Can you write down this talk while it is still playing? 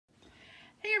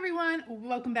everyone,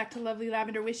 welcome back to Lovely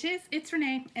Lavender Wishes. It's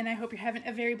Renee and I hope you're having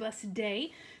a very blessed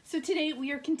day. So today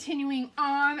we are continuing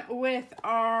on with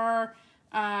our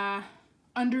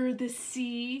Under the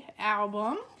Sea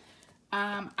album.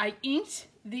 I inked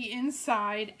the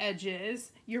inside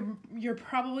edges. You're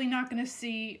probably not going to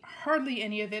see hardly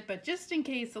any of it, but just in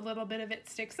case a little bit of it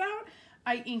sticks out,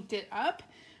 I inked it up.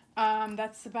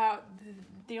 That's about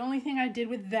the only thing I did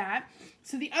with that.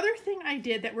 So the other thing I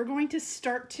did that we're going to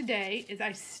start today is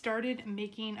I started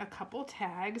making a couple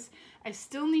tags. I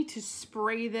still need to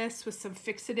spray this with some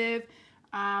fixative.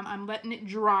 I'm letting it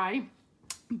dry,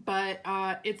 but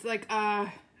it's like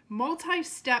a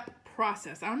multi-step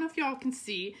process. I don't know if y'all can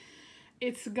see.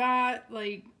 It's got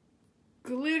like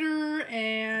glitter,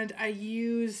 and I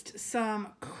used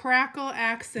some crackle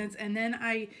accents, and then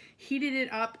I heated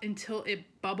it up until it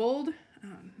bubbled. I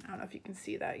don't know if you can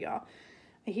see that, y'all.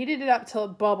 I heated it up till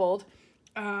it bubbled.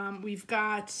 We've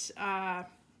got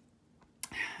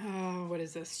what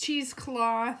is this,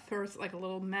 cheesecloth, or it's like a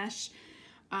little mesh.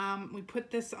 We put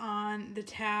this on the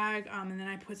tag, and then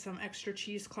I put some extra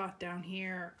cheesecloth down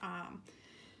here.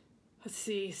 Let's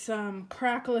see, some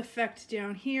crackle effect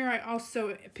down here. I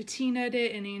also patinaed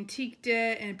it and antiqued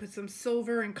it and put some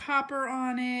silver and copper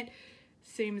on it.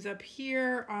 Same as up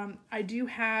here. I do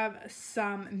have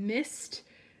some mist.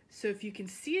 So if you can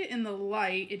see it in the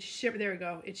light, there we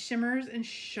go. It shimmers and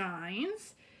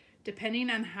shines depending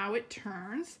on how it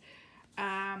turns.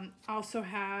 Also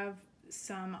have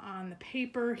some on the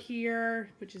paper here,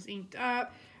 which is inked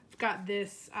up. I've got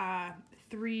this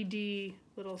 3D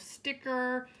little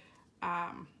sticker.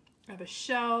 I have a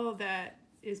shell that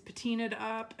is patinaed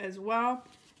up as well,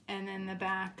 and then the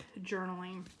back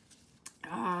journaling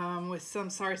with some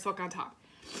Sari Silk on top.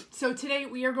 So today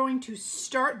we are going to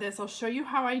start this. I'll show you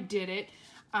how I did it.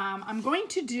 I'm going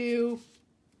to do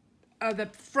the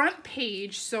front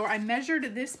page. So I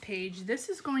measured this page. This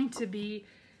is going to be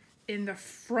in the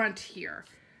front here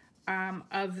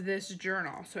of this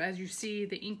journal. So as you see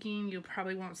the inking, you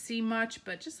probably won't see much,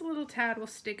 but just a little tad will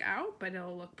stick out, but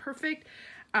it'll look perfect.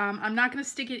 I'm not going to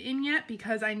stick it in yet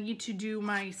because I need to do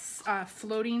my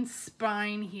floating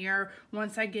spine here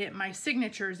once I get my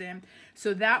signatures in.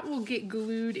 So that will get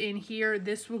glued in here.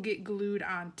 This will get glued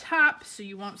on top, so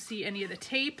you won't see any of the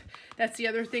tape. That's the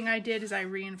other thing I did, is I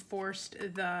reinforced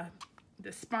the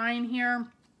spine here.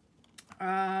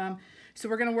 So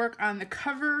we're going to work on the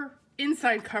cover,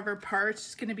 inside cover parts.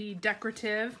 It's going to be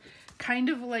decorative, kind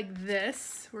of like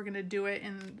this. We're going to do it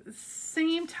in the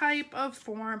same type of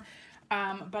form.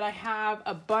 But I have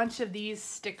a bunch of these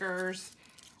stickers.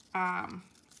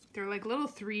 They're like little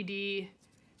 3D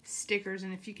stickers,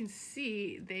 and if you can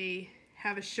see, they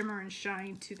have a shimmer and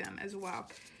shine to them as well.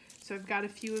 So I've got a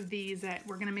few of these that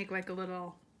we're gonna make like a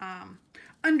little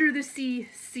under the sea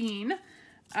scene.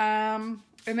 And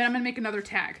then I'm gonna make another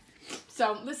tag.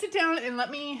 So let's sit down and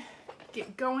let me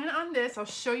get going on this. I'll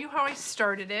show you how I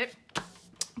started it.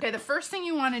 Okay, the first thing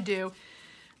you wanna do,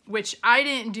 which I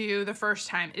didn't do the first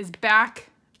time, is back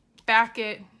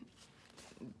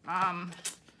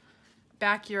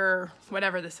your,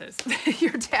 whatever this is,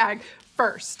 your tag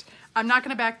first. I'm not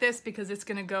gonna back this because it's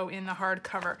gonna go in the hard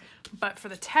cover. But for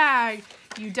the tag,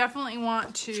 you definitely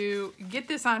want to get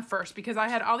this on first, because I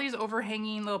had all these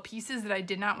overhanging little pieces that I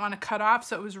did not want to cut off,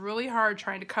 so it was really hard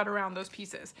trying to cut around those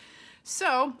pieces.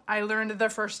 So I learned the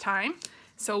first time.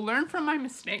 So learn from my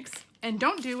mistakes and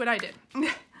don't do what I did.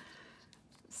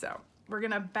 So we're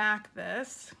gonna back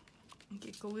this and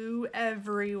get glue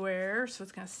everywhere, so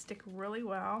it's gonna stick really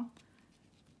well.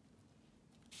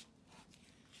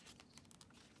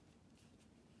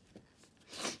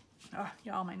 Oh,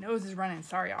 y'all, my nose is running,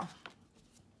 sorry y'all.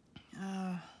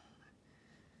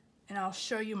 And I'll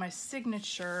show you my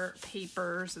signature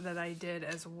papers that I did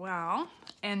as well.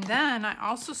 And then I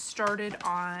also started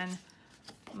on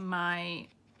my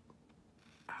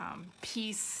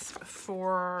piece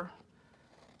for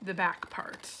the back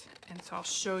part, and so I'll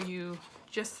show you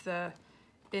just the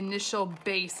initial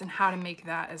base and how to make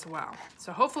that as well.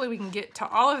 So hopefully we can get to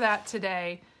all of that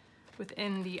today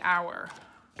within the hour.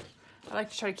 I like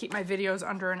to try to keep my videos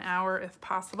under an hour if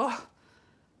possible.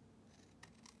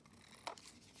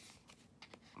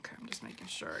 Okay, I'm just making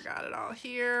sure I got it all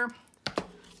here.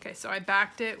 Okay, so I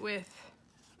backed it with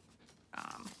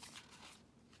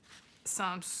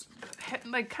some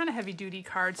like kind of heavy duty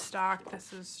cardstock.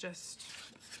 This is just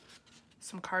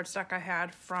some cardstock I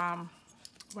had from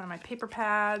one of my paper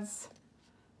pads.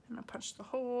 I'm gonna punch the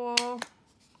hole.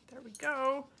 There we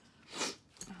go.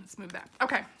 Let's move that.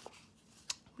 Okay,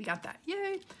 we got that.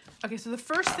 Yay. Okay, so the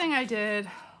first thing I did,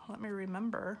 let me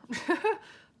remember.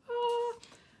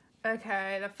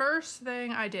 Okay, the first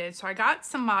thing I did, so I got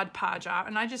some Mod Podge out,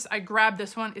 and I grabbed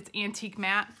this one. It's antique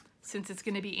matte. Since it's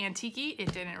going to be antique-y,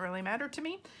 it didn't really matter to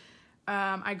me.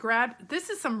 This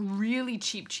is some really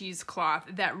cheap cheesecloth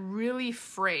that really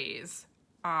frays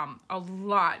a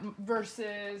lot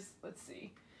versus, let's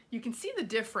see, you can see the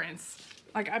difference.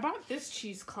 Like, I bought this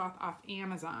cheesecloth off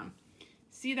Amazon.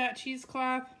 See that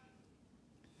cheesecloth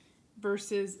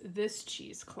versus this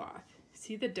cheesecloth?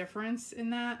 See the difference in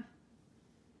that?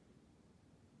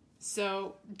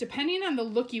 So depending on the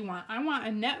look you want, I want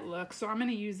a net look, so I'm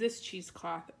going to use this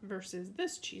cheesecloth versus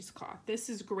this cheesecloth. This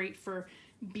is great for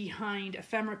behind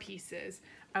ephemera pieces.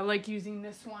 I like using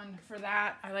this one for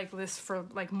that. I like this for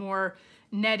like more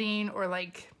netting, or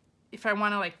like if I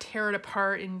want to like tear it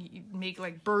apart and make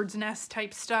like bird's nest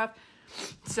type stuff.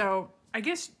 So I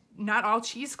guess not all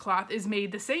cheesecloth is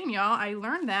made the same, y'all. I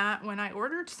learned that when I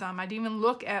ordered some. I didn't even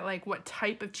look at like what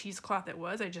type of cheesecloth it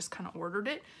was. I just kind of ordered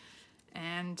it.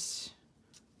 And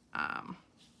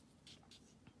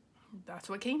that's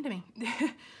what came to me.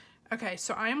 Okay,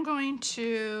 so I'm going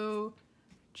to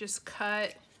just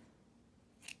cut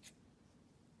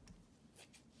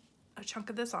a chunk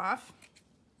of this off.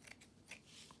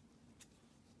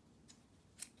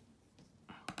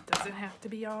 Doesn't have to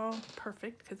be all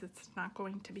perfect because it's not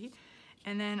going to be.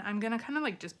 And then I'm gonna kind of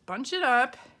like just bunch it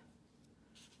up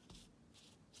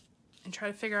and try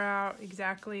to figure out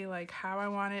exactly like how I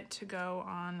want it to go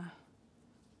on.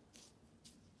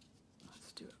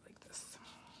 Let's do it like this.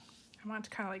 I want it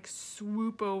to kind of like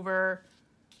swoop over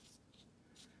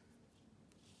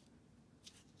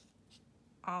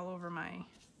all over my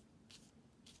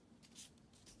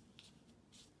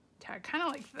tag, kind of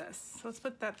like this. So let's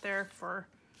put that there for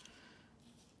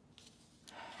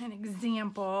an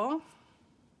example.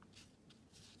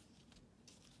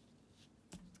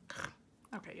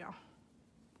 Okay, y'all.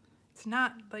 It's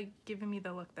not like giving me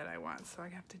the look that I want, so I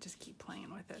have to just keep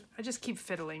playing with it. I just keep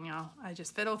fiddling, y'all. I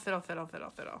just fiddle, fiddle, fiddle,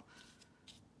 fiddle, fiddle.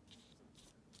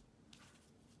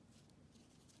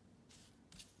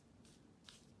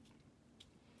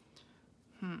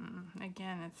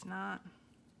 Again, it's not.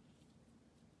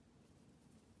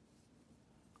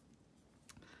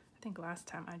 I think last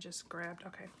time I just grabbed,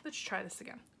 okay, let's try this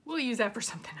again. We'll use that for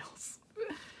something else.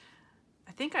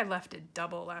 I think I left it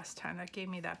double last time. That gave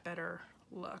me that better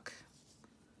look.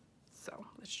 So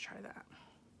let's try that.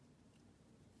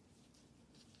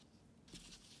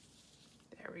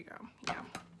 There we go, yeah.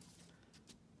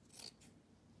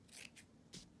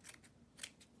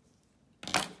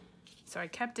 So I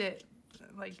kept it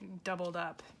like doubled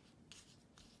up.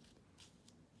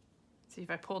 See, if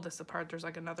I pull this apart, there's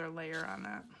like another layer on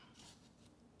that.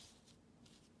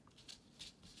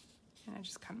 And I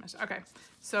just kind of missed. Okay,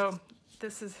 so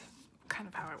this is kind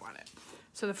of how I want it.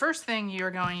 So the first thing you're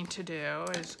going to do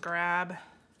is grab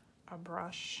a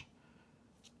brush,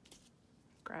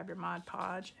 grab your Mod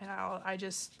Podge, and I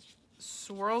just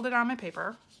swirled it on my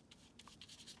paper.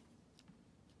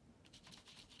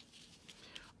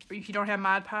 Or if you don't have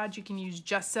Mod Podge, you can use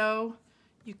gesso,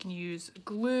 you can use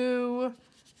glue,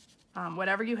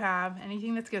 whatever you have,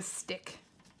 anything that's gonna stick.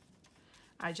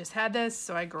 I just had this,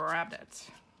 so I grabbed it.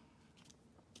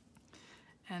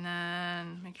 And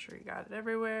then make sure you got it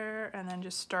everywhere, and then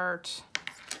just start,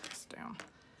 put this down,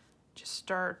 just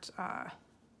start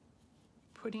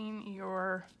putting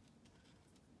your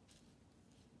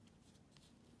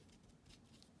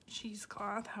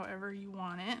cheesecloth however you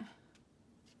want it,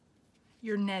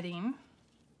 your netting.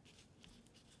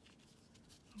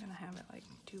 I'm gonna have it like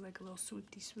do like a little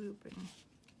swoopty swoop, and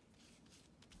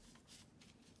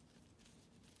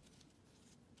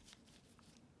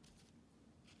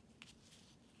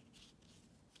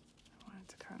I want it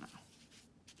to kind of,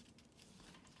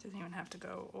 doesn't even have to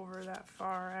go over that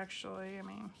far actually. I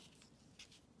mean,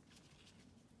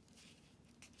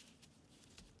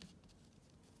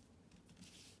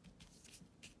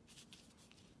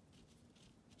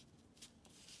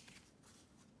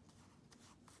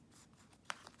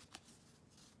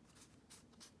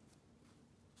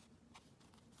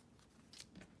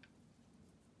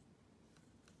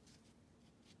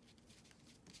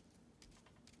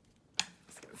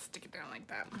 stick it down like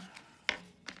that.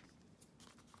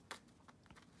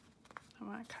 I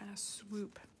want to kind of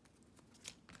swoop.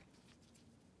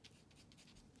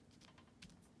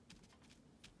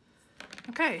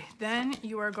 Okay, then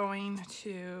you are going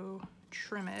to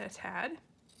trim it a tad.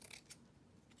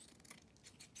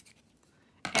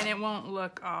 And it won't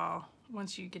look all,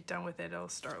 once you get done with it, it'll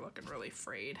start looking really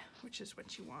frayed, which is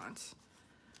what you want.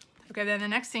 Okay, then the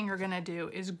next thing you're gonna do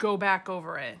is go back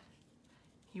over it.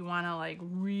 You wanna like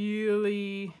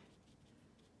really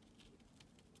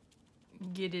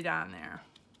get it on there.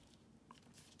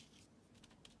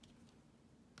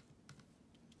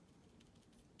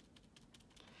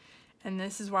 And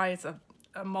this is why it's a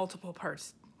multiple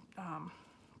parts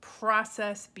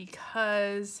process,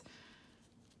 because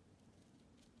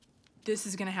this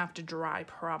is gonna have to dry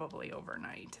probably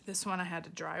overnight. This one I had to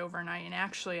dry overnight, and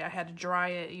actually I had to dry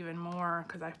it even more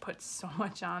because I put so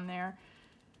much on there.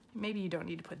 Maybe you don't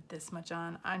need to put this much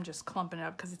on. I'm just clumping it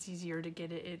up because it's easier to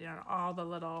get it in all the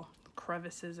little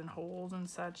crevices and holes and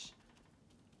such.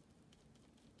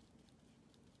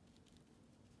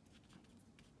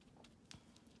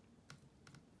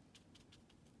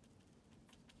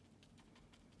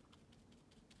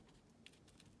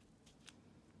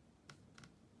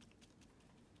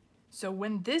 So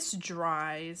when this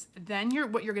dries, then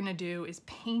what you're gonna do is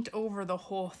paint over the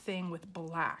whole thing with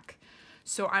black.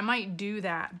 So I might do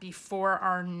that before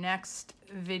our next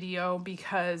video,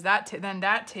 because then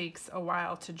that takes a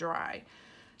while to dry.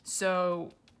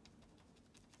 So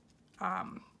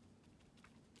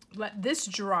let this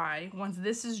dry. Once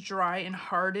this is dry and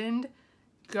hardened,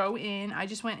 go in. I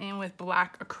just went in with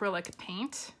black acrylic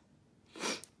paint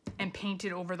and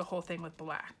painted over the whole thing with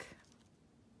black.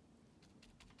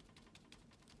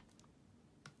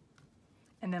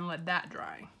 And then let that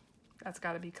dry. That's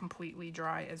got to be completely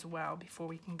dry as well before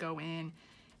we can go in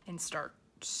and start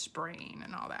spraying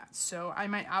and all that. So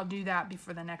I'll do that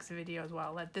before the next video as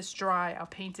well. Let this dry, I'll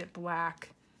paint it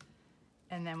black,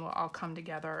 and then we'll all come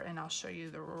together and I'll show you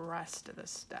the rest of the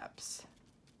steps.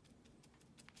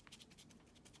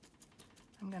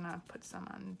 I'm gonna put some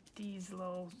on these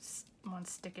little ones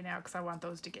sticking out because I want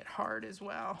those to get hard as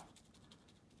well.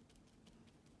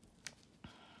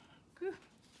 Whew.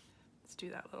 Let's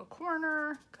do that little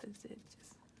corner because it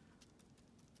just...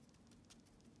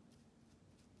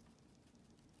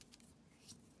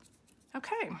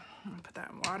 Okay, I'm gonna put that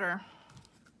in water.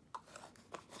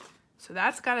 So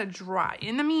that's gotta dry.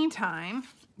 In the meantime,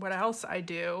 what else I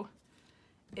do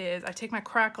is I take my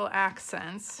Crackle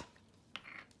Accents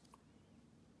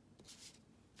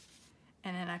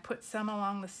and then I put some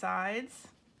along the sides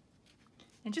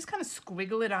and just kind of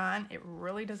squiggle it on. It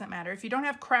really doesn't matter. If you don't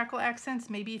have Crackle Accents,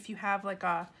 maybe if you have like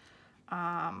a,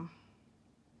 oh,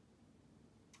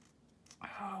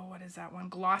 what is that one?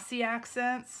 Glossy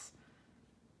Accents.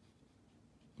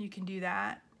 You can do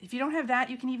that. If you don't have that,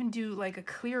 you can even do like a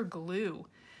clear glue.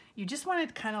 You just want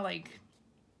it kind of like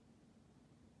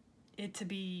it to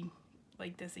be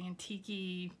like this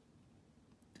antique-y,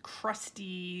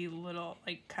 crusty little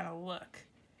like kind of look.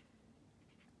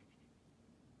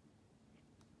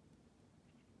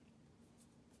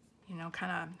 You know,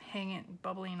 kind of hanging,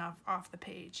 bubbling off the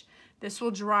page. This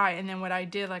will dry, and then what I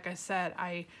did, like I said,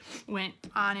 I went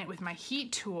on it with my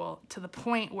heat tool to the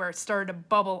point where it started to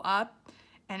bubble up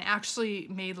and actually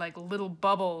made like little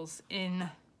bubbles in,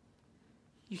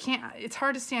 you can't, it's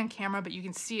hard to see on camera, but you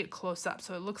can see it close up.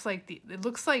 So it looks like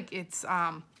it's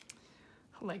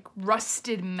like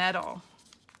rusted metal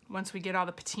once we get all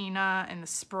the patina and the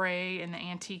spray and the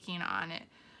antiquing on it.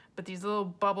 But these little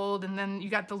bubbled, and then you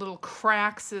got the little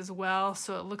cracks as well,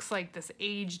 so it looks like this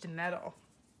aged metal,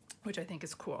 which I think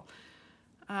is cool.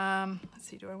 Let's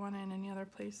see, do I want it in any other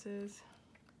places?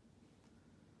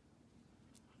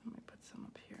 Let me put some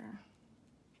up here.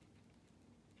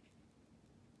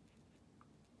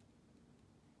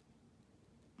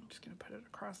 I'm just gonna put it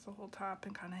across the whole top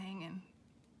and kind of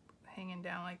hanging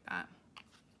down like that.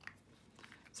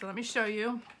 So let me show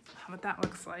you what that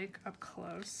looks like up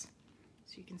close.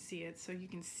 So you can see it. So you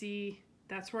can see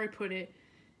that's where I put it,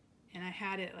 and I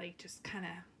had it like just kind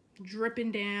of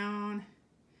dripping down.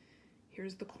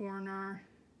 Here's the corner,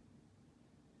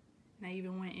 and I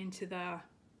even went into the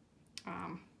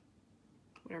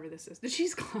whatever this is, the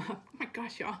cheesecloth. Oh my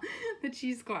gosh, y'all, the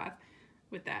cheesecloth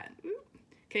with that. Ooh.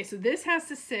 Okay, so this has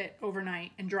to sit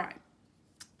overnight and dry.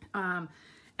 And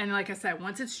like I said,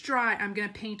 once it's dry, I'm gonna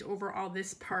paint over all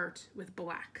this part with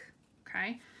black.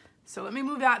 Okay. So let me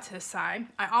move that to the side.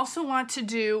 I also want to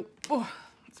do, oh,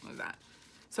 let's move that.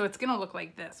 So it's gonna look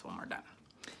like this when we're done.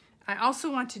 I also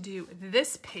want to do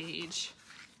this page,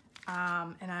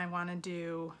 and I wanna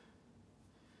do,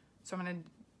 so I'm gonna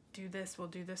do this, we'll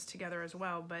do this together as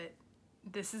well, but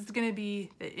this is gonna be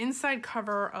the inside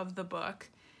cover of the book,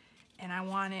 and I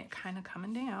want it kind of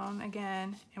coming down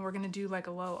again, and we're gonna do like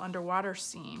a little underwater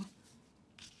scene.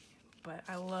 But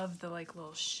I love the like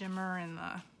little shimmer and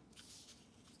the,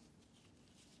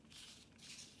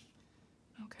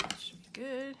 okay, that should be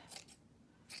good.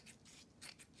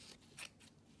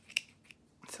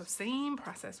 So same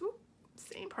process, whoop,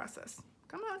 same process,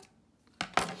 come on.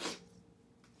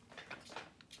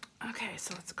 Okay,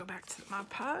 so let's go back to the Mod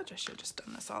Podge. I should have just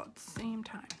done this all at the same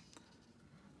time.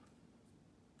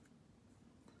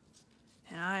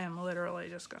 And I am literally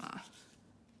just gonna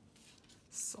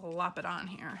slop it on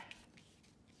here.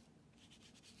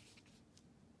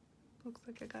 Looks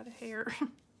like I got a hair.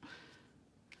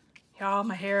 Y'all,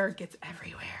 my hair gets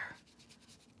everywhere.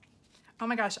 Oh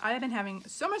my gosh, I have been having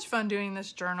so much fun doing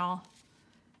this journal.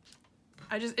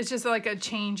 It's just like a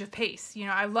change of pace. You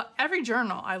know, I love every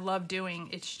journal I love doing.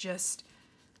 It's just,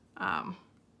 I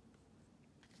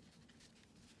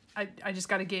just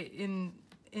got to get in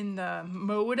the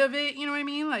mode of it. You know what I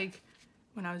mean? Like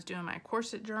when I was doing my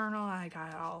corset journal, I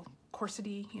got all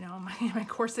corsety, you know, my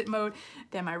corset mode,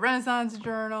 then my Renaissance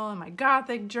journal and my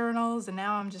Gothic journals. And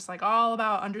now I'm just like all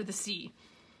about under the sea.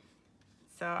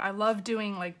 So I love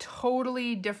doing like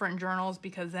totally different journals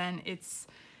because then it's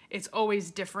always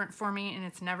different for me and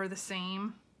it's never the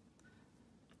same.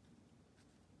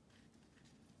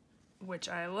 Which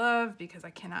I love because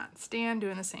I cannot stand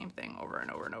doing the same thing over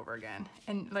and over and over again.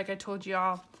 And like I told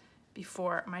y'all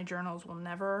before, my journals will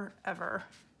never, ever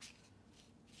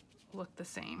look the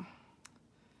same.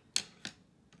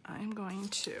 I'm going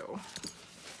to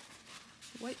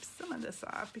wipe some of this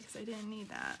off because I didn't need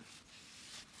that.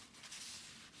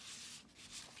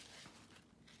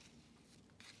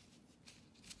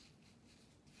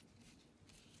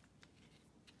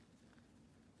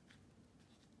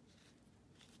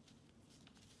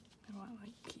 I want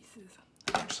like pieces.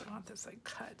 I actually want this like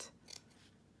cut.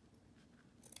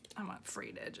 I want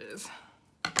frayed edges.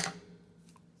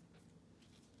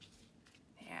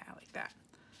 Yeah, like that.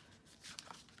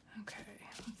 Okay,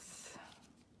 let's...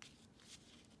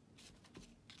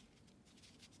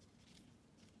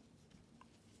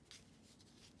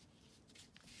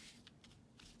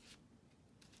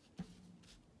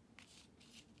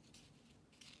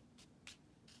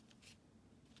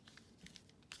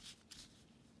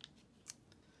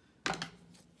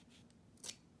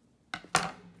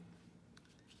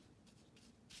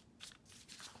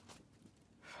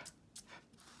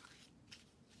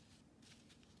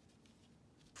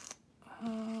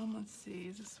 let's see,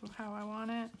 is this how I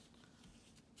want it?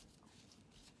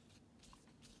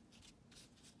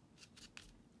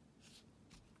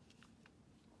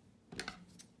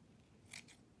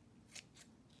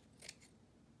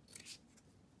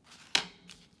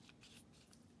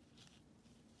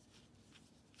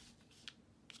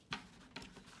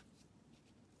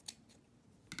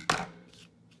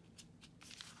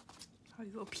 All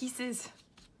these little pieces.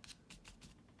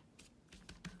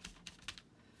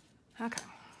 Okay.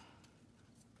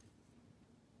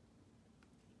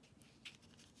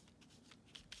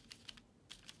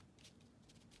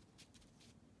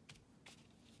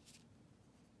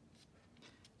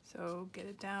 So get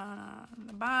it down on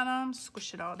the bottom,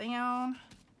 squish it all down.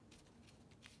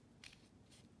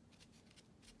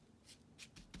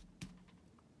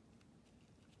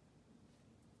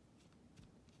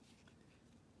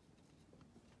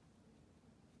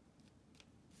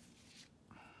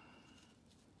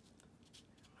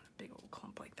 A big old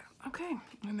clump like that. Okay,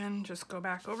 and then just go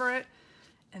back over it,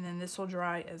 and then this will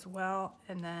dry as well,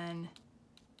 and then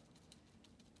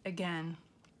again,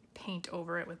 paint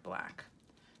over it with black.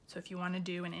 So if you want to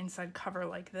do an inside cover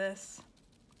like this,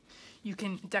 you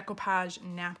can decoupage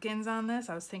napkins on this.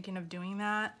 I was thinking of doing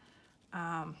that.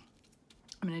 I'm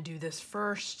going to do this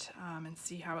first and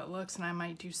see how it looks, and I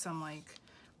might do some like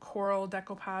coral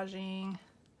decoupaging.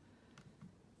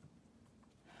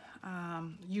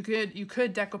 You could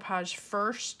decoupage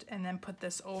first and then put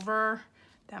this over.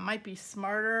 That might be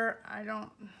smarter. I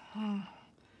don't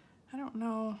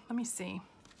know. Let me see.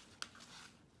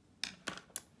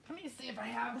 Let me see if I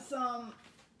have some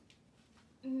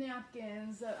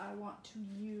napkins that I want to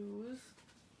use.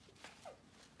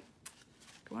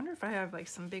 I wonder if I have like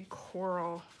some big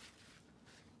coral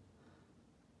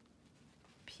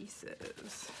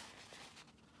pieces.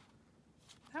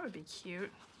 That would be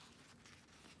cute.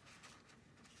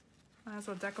 Might as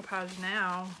well decoupage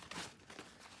now.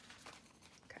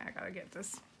 Okay, I gotta get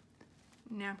this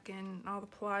napkin, all the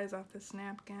plies off this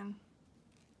napkin.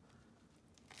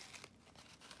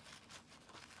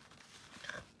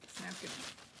 Napkin.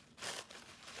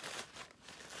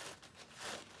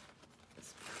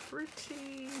 It's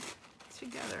pretty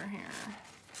together here.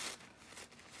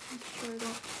 Make sure I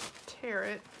don't tear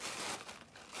it.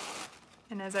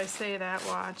 And as I say that,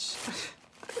 watch.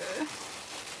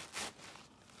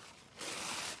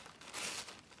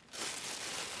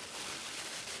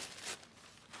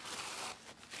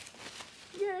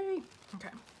 Yay! Okay.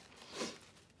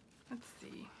 Let's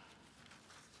see.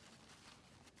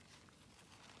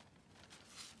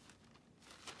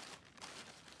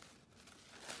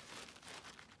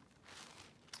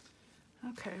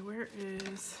 Okay, where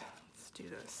is, let's do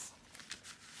this.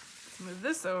 Let's move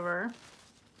this over.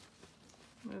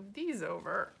 Move these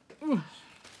over. Ooh.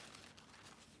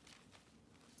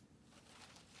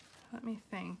 Let me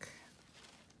think.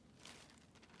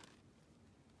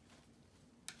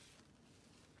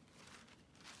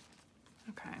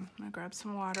 Okay, I'm gonna grab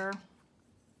some water.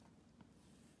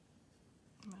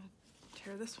 I'm gonna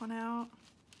tear this one out.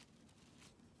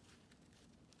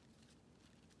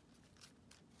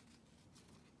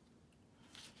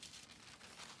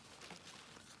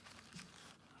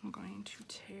 I'm going to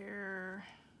tear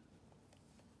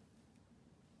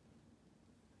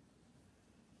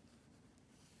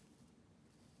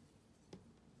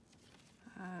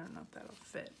I don't know if that'll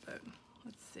fit, but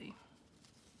let's see.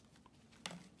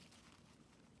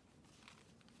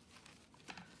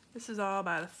 This is all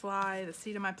by the fly, the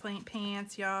seat of my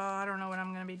pants, y'all. I don't know what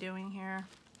I'm gonna be doing here,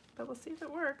 but we'll see if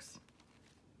it works.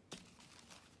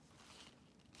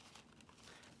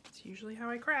 It's usually how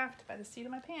I craft, by the seat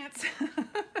of my pants.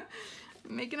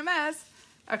 I'm making a mess.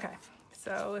 Okay,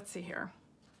 so let's see here.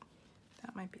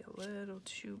 That might be a little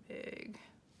too big.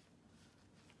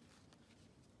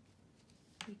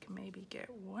 We can maybe get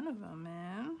one of them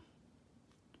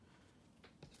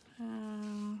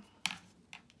in.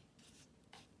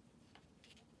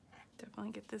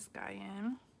 Definitely get this guy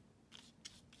in.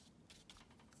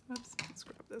 Oops, let's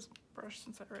grab this brush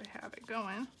since I already have it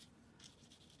going.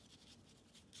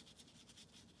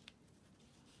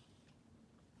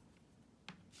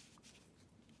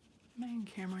 Am I in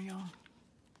camera, y'all?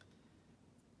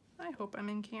 I hope I'm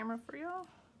in camera for y'all.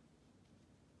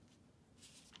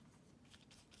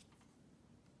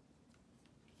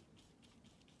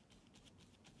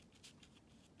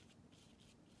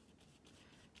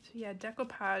 So yeah,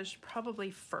 decoupage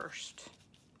probably first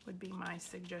would be my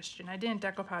suggestion. I didn't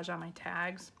decoupage on my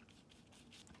tags,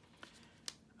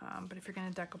 but if you're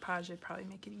gonna decoupage, it'd probably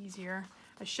make it easier.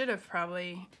 I should have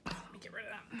probably, let me get rid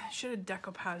of that. I should have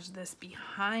decoupaged this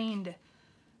behind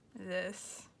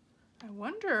this. I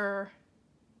wonder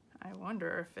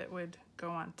if it would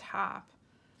go on top.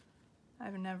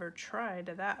 I've never tried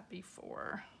that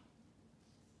before.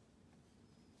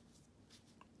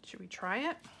 Should we try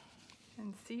it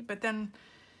and see? But then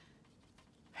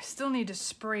I still need to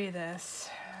spray this.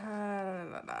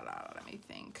 Let me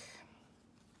think.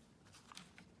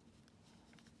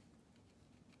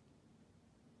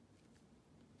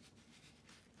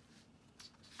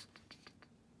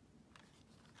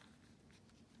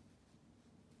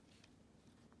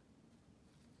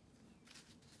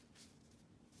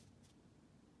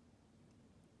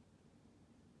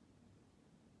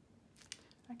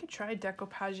 I could try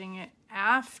decoupaging it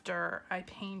after I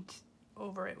paint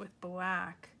over it with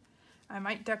black. I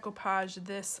might decoupage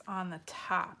this on the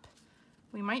top.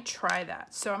 We might try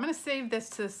that. So I'm gonna save this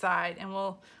to the side and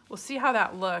we'll see how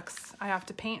that looks. I have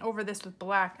to paint over this with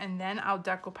black and then I'll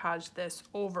decoupage this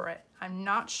over it. I'm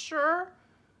not sure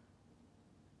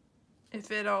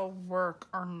if it'll work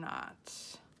or not,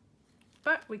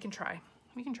 but we can try.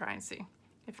 We can try and see.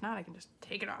 If not, I can just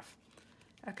take it off.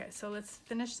 Okay, so let's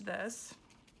finish this.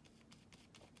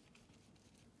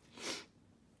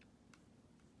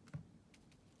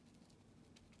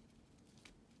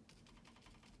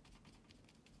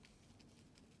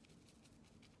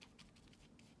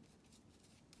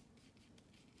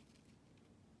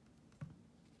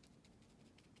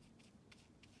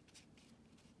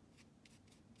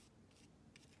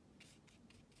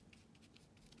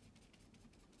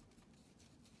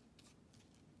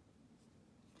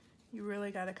 You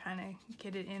really got to kind of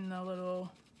get it in the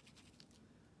little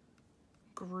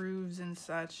grooves and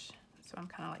such. So I'm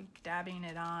kind of like dabbing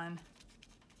it on.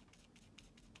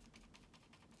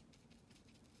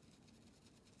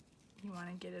 You want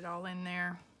to get it all in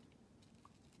there.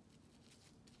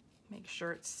 Make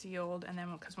sure it's sealed, and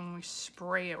then because when we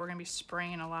spray it, we're going to be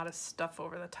spraying a lot of stuff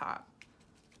over the top.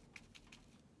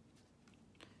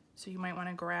 So you might want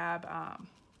to grab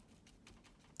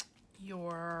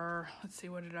your, let's see,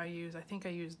 what did I use? I think I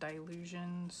used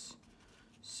Dilutions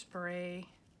spray,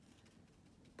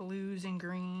 blues and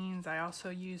greens. I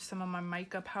also used some of my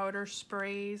mica powder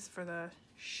sprays for the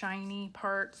shiny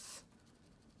parts.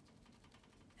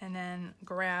 And then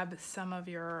grab some of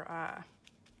your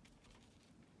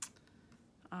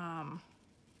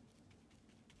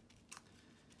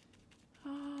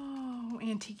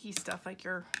antique-y stuff like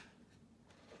your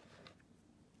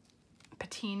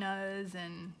patinas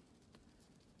and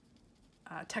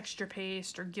texture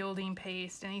paste or gilding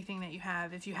paste, anything that you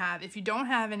have. If you don't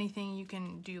have anything, you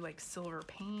can do like silver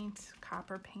paint,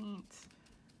 copper paint,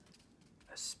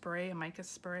 a spray, a mica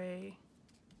spray.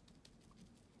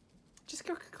 Just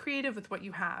go creative with what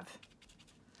you have.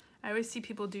 I always see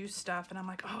people do stuff and I'm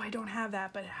like, oh, I don't have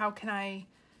that, but how can I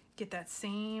get that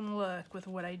same look with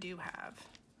what I do have?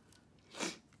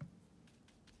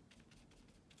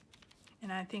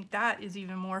 And I think that is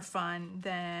even more fun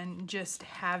than just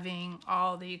having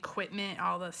all the equipment,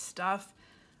 all the stuff.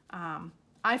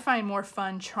 I find more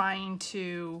fun trying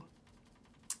to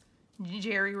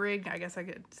jerry-rig, I guess I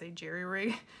could say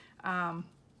jerry-rig,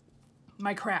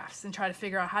 my crafts and try to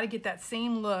figure out how to get that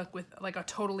same look with like a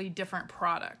totally different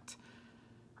product,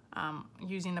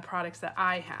 using the products that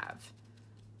I have,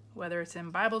 whether it's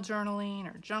in Bible journaling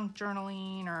or junk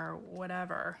journaling or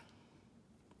whatever.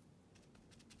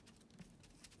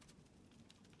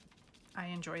 I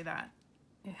enjoy that.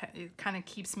 It kind of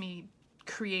keeps me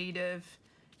creative,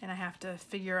 and I have to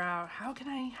figure out how can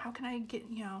I get,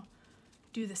 you know,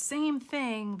 do the same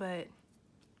thing but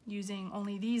using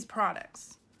only these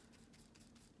products.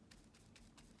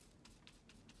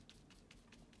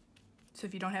 So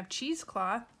if you don't have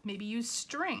cheesecloth, maybe use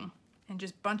string and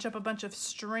just bunch up a bunch of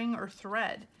string or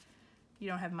thread. You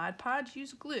don't have Mod Podge,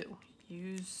 use glue.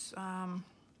 Use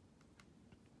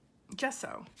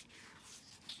gesso.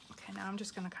 Okay, now I'm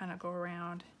just gonna kind of go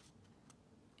around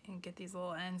and get these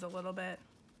little ends a little bit.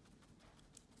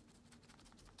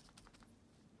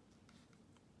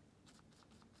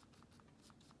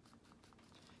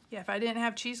 Yeah, if I didn't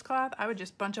have cheesecloth, I would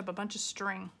just bunch up a bunch of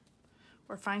string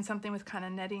or find something with kind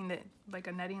of netting that, like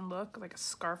a netting look, like a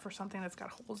scarf or something that's got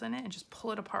holes in it, and just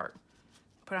pull it apart.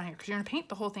 Put it on here, because you're gonna paint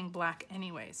the whole thing black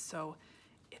anyways, so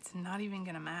it's not even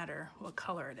gonna matter what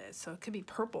color it is. So it could be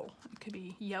purple, it could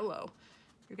be yellow.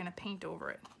 You're gonna paint over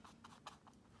it.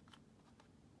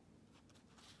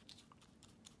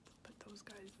 Put those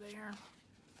guys there.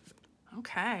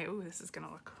 Okay, ooh, this is gonna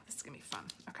be fun.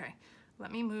 Okay,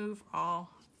 let me move all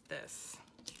this.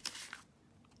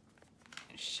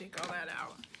 Shake all that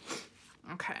out.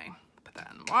 Okay, put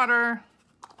that in the water.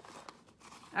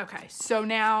 Okay, so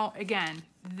now again,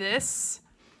 this,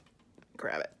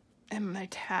 grab it, and my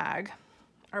tag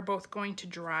are both going to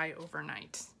dry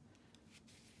overnight.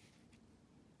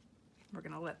 We're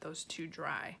gonna let those two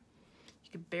dry.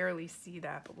 You can barely see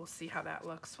that, but we'll see how that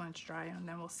looks when it's dry, and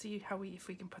then we'll see how if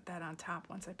we can put that on top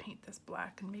once I paint this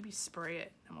black, and maybe spray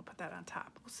it, and we'll put that on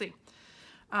top. We'll see.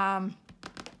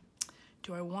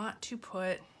 Do I want to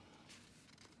put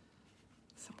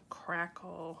some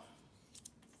crackle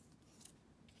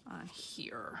on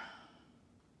here?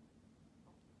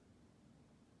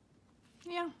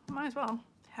 Yeah, might as well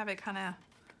have it kind of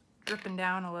dripping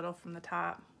down a little from the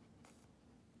top.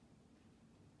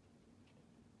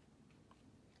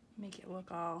 Make it look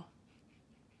all,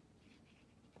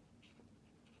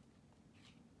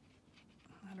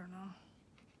 I don't know.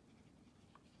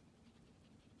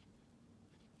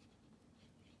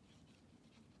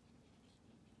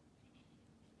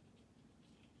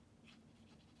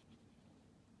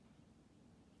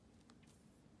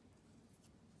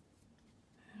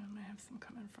 And I might have some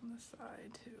coming from the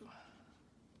side too.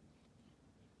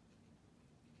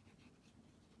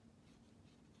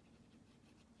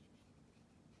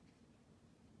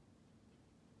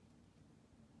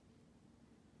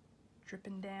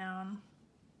 Dripping down.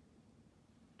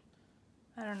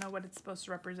 I don't know what it's supposed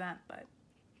to represent, but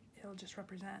it'll just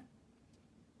represent,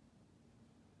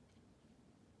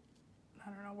 I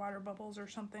don't know, water bubbles or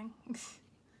something.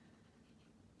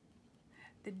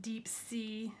 The deep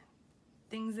sea,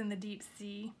 things in the deep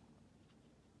sea.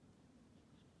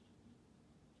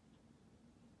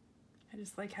 I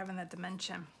just like having that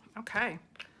dimension. Okay,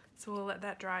 so we'll let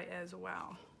that dry as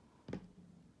well.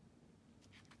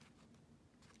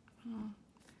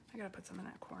 I gotta put some in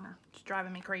that corner. It's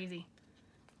driving me crazy.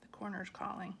 The corner's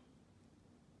calling.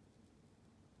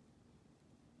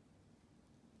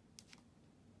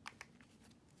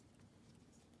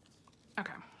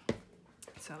 Okay,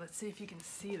 so let's see if you can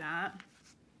see that.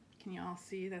 Can you all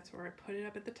see? That's where I put it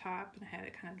up at the top, and I had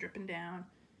it kind of dripping down.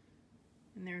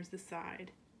 And there's the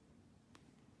side.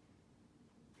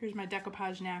 Here's my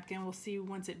decoupage napkin. We'll see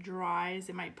once it dries.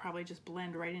 It might probably just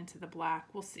blend right into the black.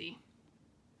 We'll see.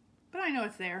 But I know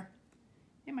it's there.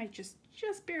 It might just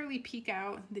barely peek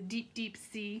out, the deep, deep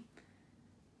sea.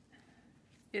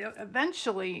 It'll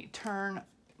eventually turn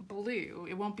blue.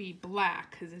 It won't be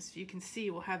black, because as you can see,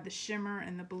 we'll have the shimmer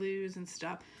and the blues and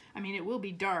stuff. I mean, it will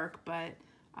be dark, but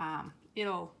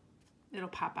it'll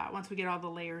pop out once we get all the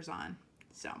layers on.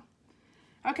 So,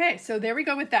 okay, so there we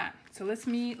go with that. So let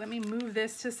me move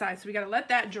this to the side. So we gotta let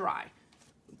that dry.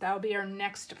 That'll be our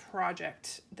next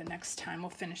project. The next time we'll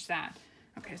finish that.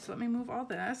 Okay, so let me move all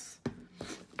this.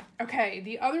 Okay,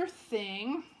 the other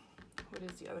thing, what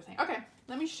is the other thing? Okay,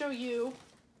 let me show you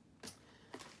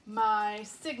my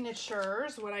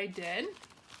signatures, what I did.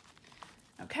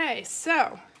 Okay,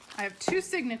 so I have two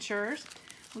signatures.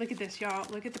 Look at this, y'all.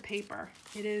 Look at the paper.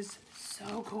 It is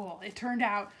so cool. It turned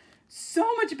out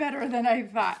so much better than I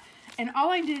thought. And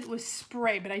all I did was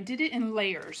spray, but I did it in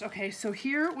layers. Okay, so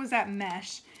here was that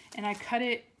mesh, and I cut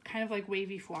it kind of like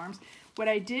wavy forms. What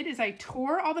I did is I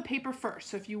tore all the paper first.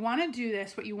 So if you want to do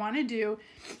this, what you want to do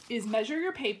is measure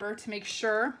your paper to make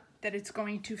sure that it's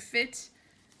going to fit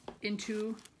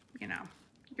into, you know,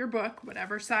 your book,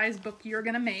 whatever size book you're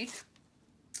going to make.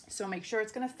 So make sure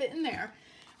it's going to fit in there.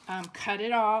 Cut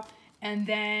it all, and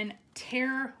then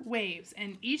tear waves.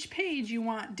 And each page you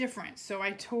want different. So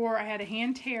I had a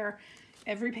hand tear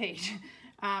every page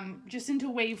just into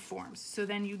wave forms. So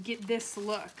then you get this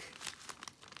look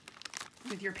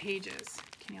with your pages.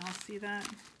 Can you all see that?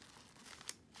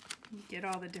 You get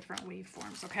all the different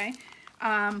waveforms, okay?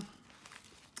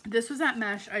 This was that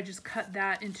mesh. I just cut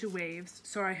that into waves.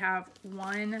 So I have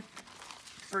one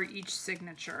for each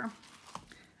signature.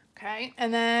 Okay,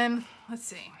 and then let's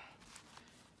see.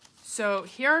 So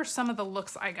here are some of the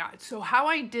looks I got. So how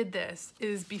I did this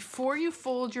is before you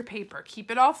fold your paper, keep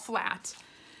it all flat.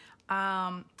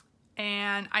 And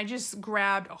I just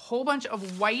grabbed a whole bunch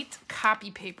of white copy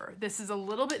paper. This is a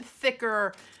little bit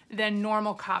thicker than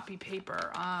normal copy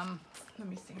paper. Let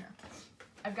me see here.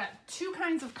 I've got two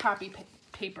kinds of copy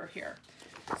paper here.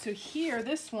 So here,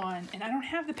 this one, and I don't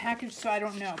have the package, so I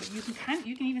don't know, but you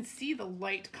can even see the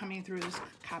light coming through this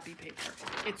copy paper.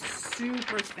 It's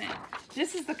super thin.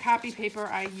 This is the copy paper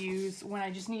I use when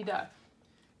I just need to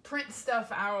print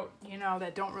stuff out, you know,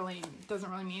 that doesn't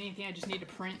really mean anything. I just need to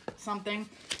print something.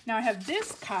 Now I have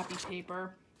this copy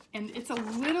paper, and it's a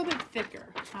little bit thicker.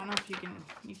 I don't know if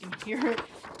you can hear it,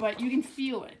 but you can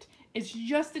feel it. It's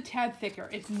just a tad thicker.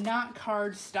 It's not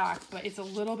cardstock, but it's a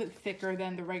little bit thicker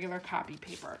than the regular copy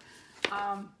paper.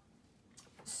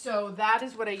 So that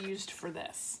is what I used for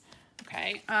this.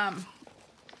 Okay.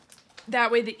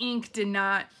 That way the ink did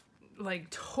not like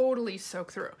totally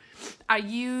soak through. I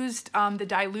used the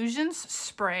Dilutions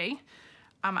spray.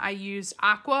 I used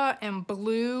aqua and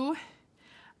blue.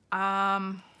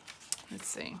 Let's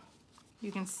see.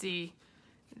 You can see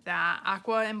that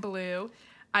aqua and blue.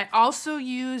 I also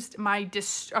used my,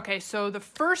 okay, so the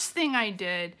first thing I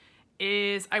did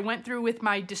is I went through with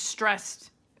my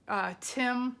distressed,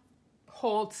 Tim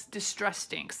Holtz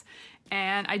distressed inks.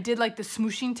 And I did like the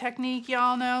smooshing technique,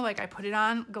 y'all know, like I put it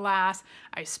on glass,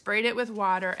 I sprayed it with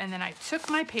water, and then I took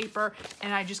my paper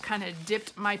and I just kind of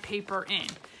dipped my paper in.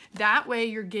 That way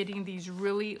you're getting these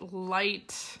really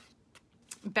light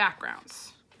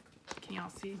backgrounds. Can y'all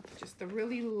see? Just the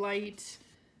really light,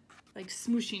 like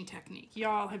smooshing technique.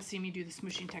 Y'all have seen me do the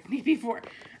smooshing technique before.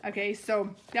 Okay,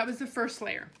 so that was the first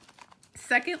layer.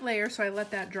 Second layer, so I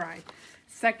let that dry.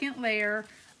 Second layer,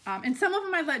 and some of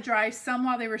them I let dry, some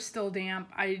while they were still damp,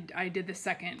 I did the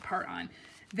second part on.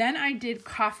 Then I did a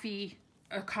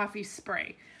coffee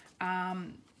spray.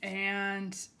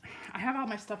 And I have all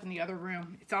my stuff in the other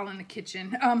room. It's all in the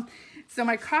kitchen. So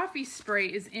my coffee spray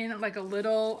is in like a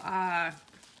little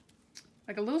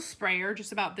sprayer,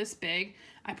 just about this big.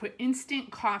 I put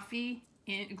instant coffee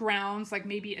grounds, like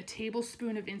maybe a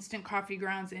tablespoon of instant coffee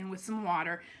grounds in with some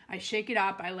water. I shake it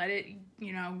up, I let it,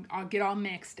 you know, I'll get all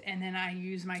mixed, and then I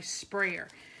use my sprayer.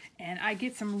 And I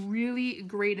get some really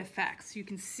great effects. You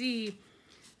can see,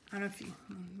 I don't know if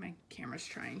my camera's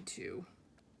trying to,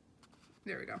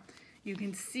 there we go. You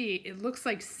can see it looks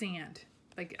like sand.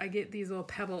 Like I get these little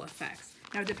pebble effects.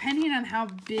 Now, depending on how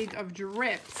big of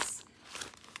drips,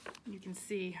 you can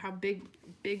see how big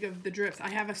of the drips. I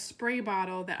have a spray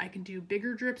bottle that I can do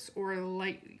bigger drips or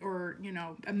light, or, you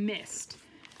know, a mist.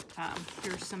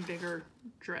 Here's some bigger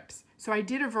drips. So I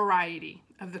did a variety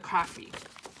of the coffee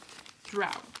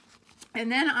throughout.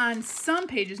 And then on some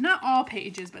pages, not all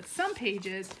pages, but some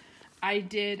pages, I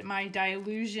did my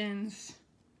Dilutions,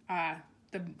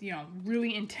 the, you know,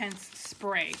 really intense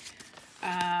spray.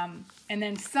 And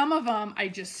then some of them I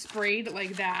just sprayed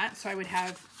like that. So I would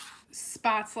have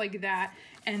spots like that,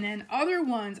 and then other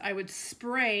ones I would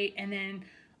spray and then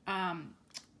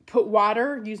put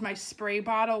water, use my spray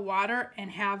bottle water,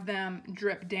 and have them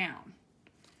drip down.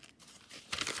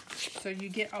 So you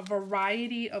get a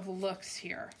variety of looks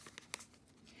here.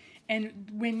 And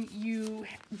when you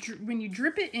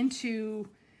drip it into,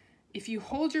 if you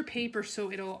hold your paper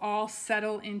so it'll all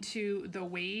settle into the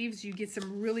waves, you get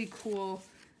some really cool,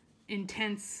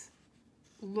 intense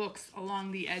looks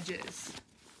along the edges.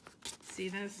 See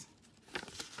this?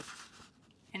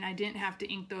 And I didn't have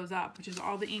to ink those up, which is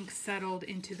all the ink settled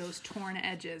into those torn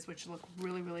edges, which look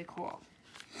really, really cool.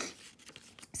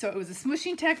 So it was a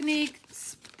smooshing technique,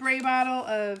 spray bottle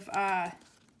of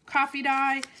coffee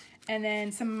dye, and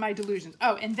then some of my Dilutions.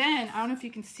 Oh, and then, I don't know if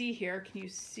you can see here, can you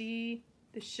see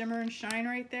the shimmer and shine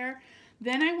right there?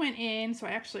 Then I went in, so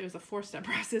actually it was a 4-step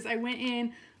process. I went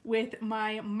in with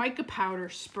my mica powder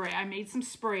spray. I made some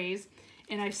sprays,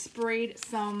 and I sprayed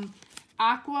some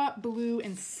aqua, blue,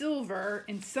 and silver.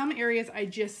 In some areas, I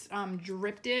just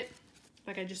dripped it.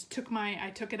 Like I just took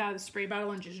I took it out of the spray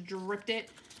bottle and just dripped it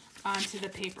onto the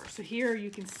paper. So here you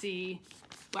can see,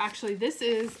 well, actually this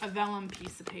is a vellum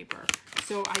piece of paper.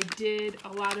 So I did a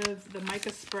lot of the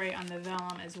mica spray on the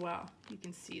vellum as well. You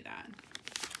can see that.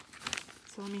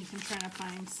 So I'm trying to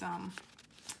find some.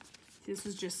 This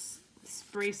is just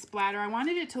spray splatter. I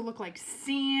wanted it to look like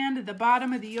sand at the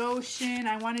bottom of the ocean.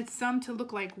 I wanted some to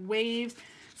look like waves.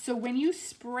 So when you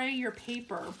spray your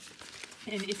paper,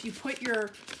 and if you put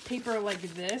your paper like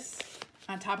this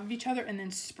on top of each other and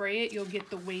then spray it, you'll get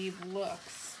the wave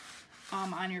looks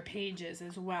on your pages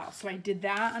as well. So I did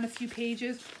that on a few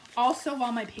pages. Also,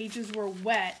 while my pages were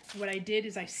wet, what I did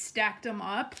is I stacked them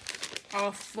up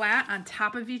all flat on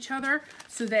top of each other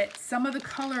so that some of the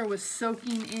color was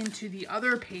soaking into the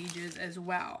other pages as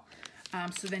well.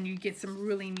 So then you get some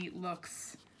really neat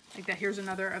looks like that. Here's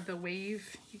another of the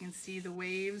wave. You can see the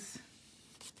waves.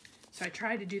 So I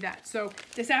tried to do that. So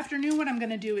this afternoon, what I'm going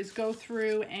to do is go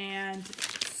through and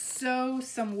sew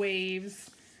some waves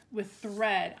with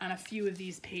thread on a few of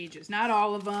these pages. Not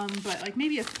all of them, but like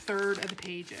maybe a third of the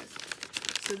pages.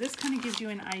 So this kind of gives you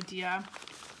an idea.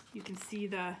 You can see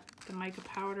the mica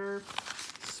powder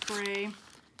spray.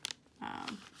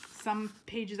 Some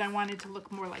pages I wanted to look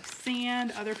more like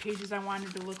sand. Other pages I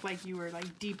wanted to look like you were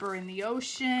like deeper in the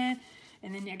ocean.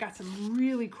 And then I got some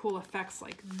really cool effects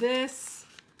like this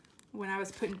when I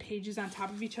was putting pages on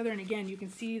top of each other. And again, you can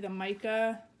see the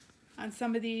mica on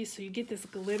some of these. So you get this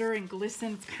glitter and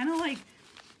glisten. It's kind of like,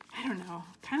 I don't know,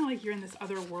 kind of like you're in this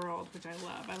other world, which I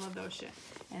love. I love those shit.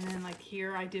 And then like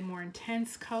here, I did more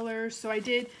intense colors. So I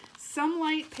did some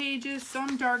light pages,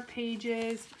 some dark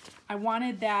pages. I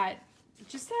wanted that,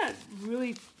 just that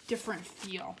really different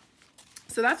feel.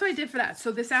 So that's what I did for that.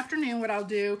 So this afternoon, what I'll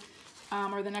do,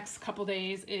 or the next couple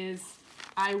days, is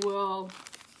I will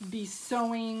be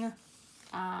sewing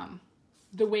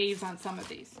the waves on some of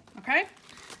these, okay?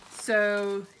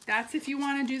 So that's if you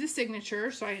want to do the signature.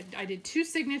 So I did 2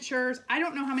 signatures. I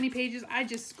don't know how many pages. I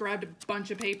just grabbed a bunch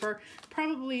of paper,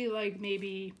 probably like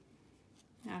maybe,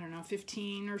 I don't know,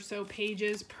 15 or so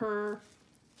pages per,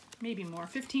 maybe more,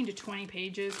 15 to 20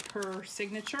 pages per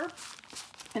signature.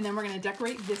 And then we're going to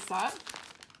decorate this up.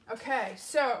 Okay,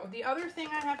 so the other thing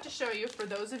I have to show you for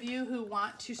those of you who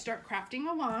want to start crafting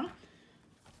along.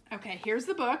 Okay, here's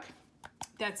the book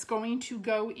that's going to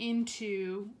go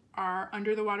into our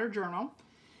Under the Water journal.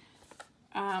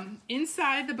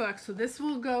 Inside the book, so this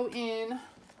will go in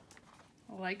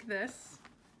like this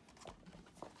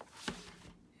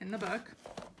in the book,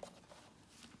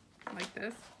 like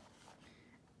this.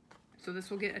 So this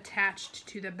will get attached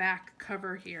to the back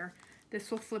cover here.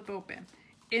 This will flip open.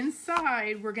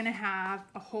 Inside, we're gonna have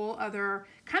a whole other,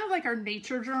 kind of like our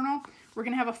nature journal, we're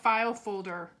gonna have a file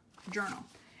folder journal.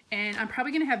 And I'm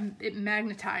probably gonna have it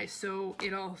magnetized, so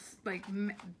it'll like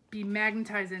be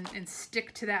magnetized and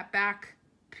stick to that back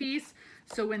piece.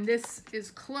 So when this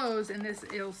is closed and this,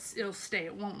 it'll stay,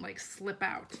 it won't like slip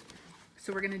out.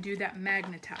 So we're gonna do that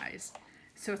magnetized.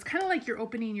 So it's kind of like you're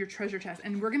opening your treasure chest,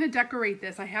 and we're gonna decorate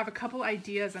this. I have a couple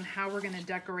ideas on how we're gonna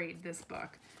decorate this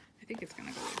book. I think it's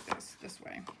gonna go like this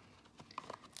way.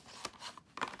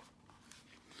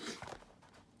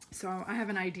 So I have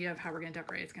an idea of how we're gonna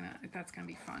decorate. That's gonna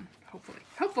be fun,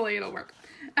 hopefully it'll work.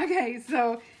 Okay,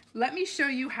 so let me show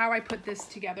you how I put this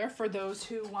together for those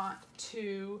who want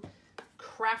to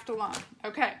craft along.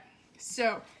 Okay,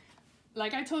 so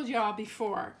like I told y'all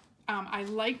before, I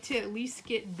like to at least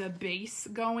get the base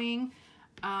going,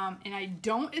 and I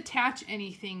don't attach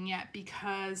anything yet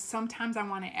because sometimes I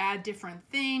want to add different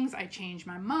things, I change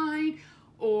my mind,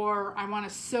 or I want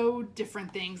to sew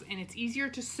different things, and it's easier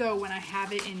to sew when I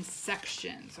have it in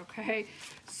sections, okay?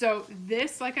 So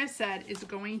this, like I said, is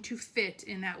going to fit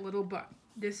in that little book.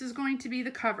 This is going to be the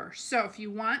cover. So if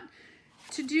you want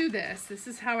to do this, this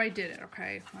is how I did it,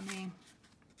 okay? Let me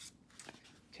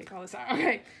take all this out.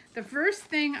 Okay, the first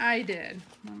thing I did,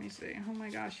 let me see. Oh my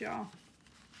gosh, y'all.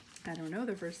 I don't know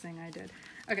the first thing I did.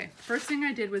 Okay, first thing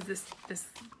I did was this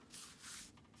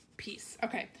piece.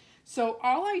 Okay, so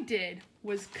all I did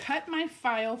was cut my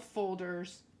file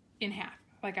folders in half.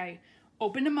 Like I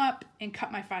opened them up and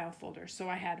cut my file folders. So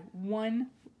I had one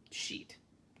sheet,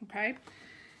 okay?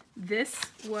 This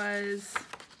was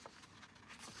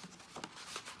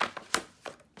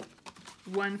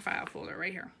one file folder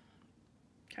right here,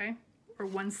 okay? Or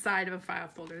one side of a file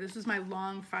folder. This is my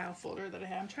long file folder that I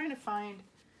had. I'm trying to find,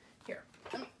 here,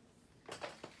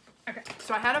 okay,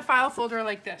 so I had a file folder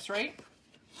like this, right?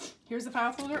 Here's the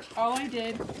file folder. All I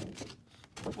did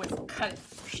was cut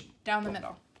it down the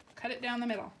middle. Cut it down the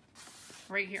middle,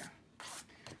 right here.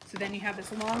 So then you have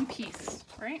this long piece,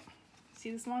 right? See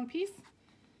this long piece?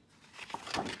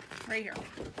 Right here.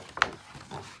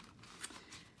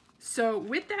 So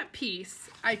with that piece,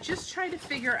 I just tried to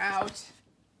figure out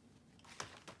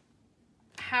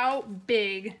how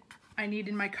big I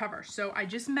needed my cover. So I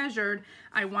just measured,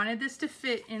 I wanted this to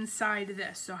fit inside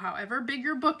this. So however big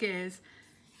your book is,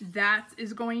 that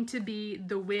is going to be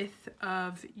the width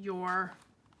of your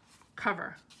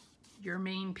cover, your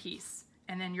main piece.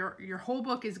 And then your whole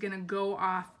book is gonna go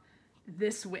off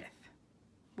this width,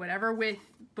 whatever width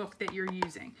book that you're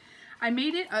using. I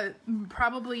made it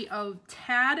probably a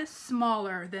tad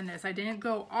smaller than this. I didn't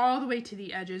go all the way to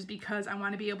the edges because I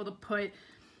want to be able to put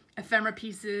ephemera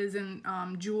pieces and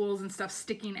jewels and stuff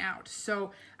sticking out.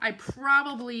 So I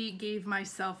probably gave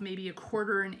myself maybe a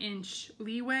 1/4 inch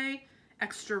leeway,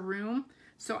 extra room.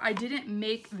 So I didn't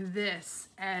make this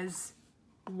as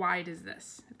wide as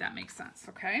this, if that makes sense,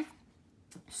 okay?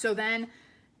 So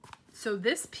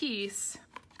this piece,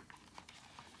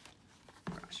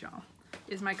 gosh y'all,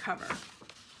 is my cover.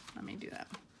 Let me do that.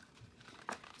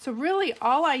 So really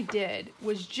all I did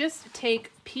was just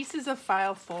take pieces of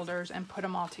file folders and put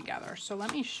them all together. So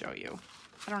let me show you.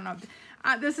 I don't know.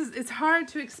 It's hard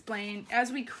to explain.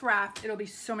 As we craft, it'll be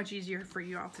so much easier for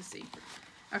you all to see.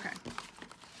 Okay.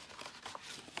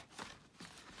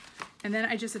 And then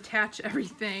I just attach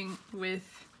everything with,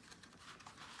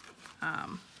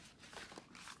 oh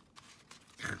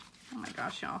my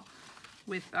gosh, y'all,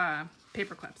 with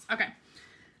paper clips. Okay.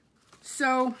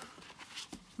 So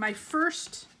my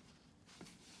first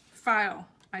file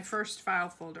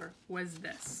folder was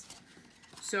this.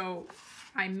 So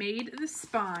I made the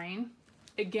spine,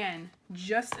 again,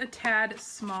 just a tad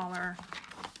smaller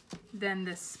than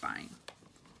this spine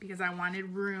because I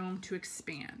wanted room to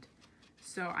expand.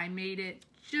 So I made it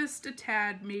just a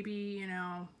tad, maybe, you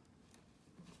know,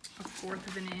 a 1/4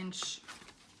 of an inch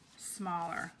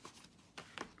smaller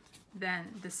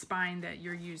than the spine that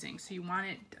you're using. So you want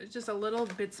it just a little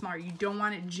bit smaller. You don't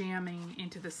want it jamming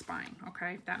into the spine,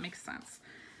 okay? That makes sense.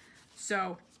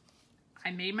 So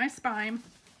I made my spine.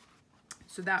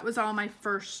 So that was all my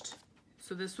first,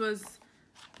 so this was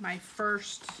my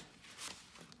first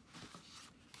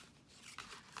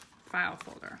file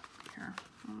folder here.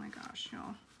 Oh my gosh,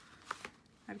 y'all.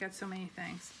 I've got so many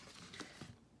things.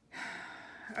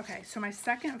 Okay, so my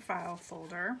second file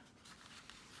folder,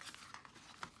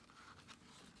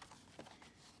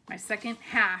 my second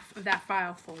half of that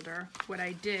file folder, what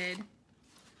I did,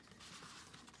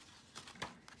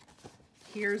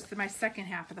 here's my second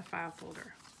half of the file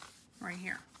folder, right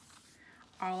here.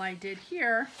 All I did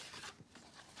here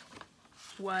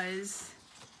was,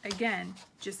 again,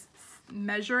 just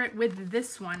measure it with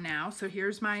this one now. So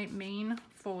here's my main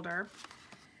folder.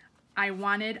 I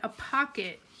wanted a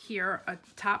pocket here, a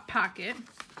top pocket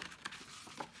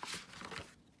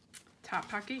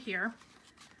here.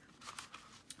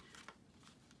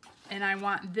 And I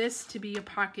want this to be a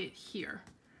pocket here.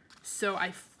 So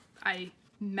I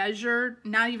measured,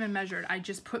 not even measured, I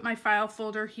just put my file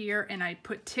folder here and I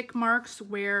put tick marks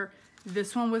where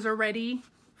this one was already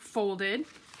folded.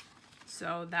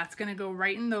 So that's gonna go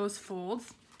right in those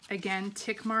folds. Again,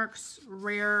 tick marks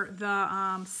where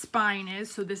the spine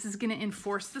is. So this is gonna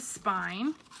enforce the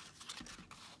spine.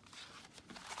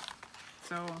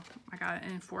 So I got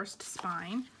an enforced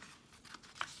spine.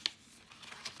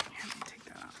 Let me take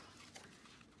that out.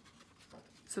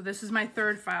 So this is my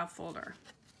third file folder.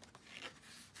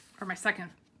 Or my second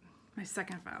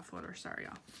file folder, sorry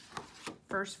y'all.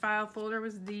 First file folder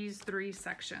was these 3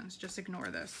 sections. Just ignore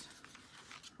this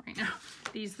right now.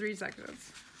 These 3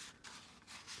 sections.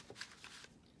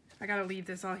 I gotta leave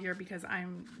this all here because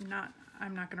I'm not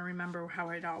gonna remember how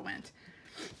it all went.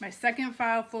 My second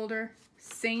file folder,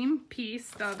 same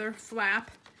piece, the other flap,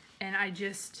 and I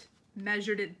just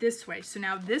measured it this way. So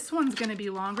now this one's gonna be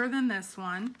longer than this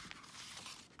one,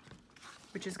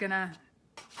 which is gonna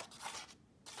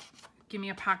give me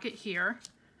a pocket here.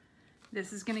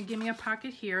 This is gonna give me a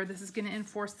pocket here. This is gonna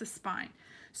enforce the spine.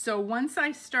 So once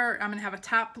I start, I'm gonna have a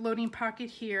top loading pocket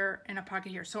here and a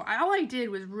pocket here. So all I did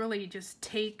was really just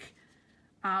take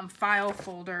file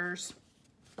folders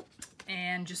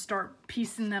and just start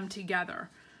piecing them together.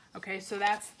 Okay, so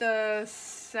that's the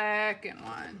second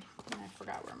one. I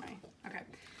forgot where okay.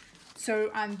 So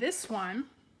on this one,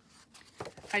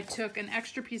 I took an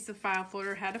extra piece of file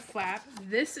folder, had a flap.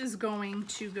 This is going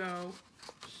to go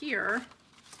here.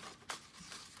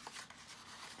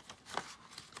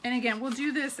 And again, we'll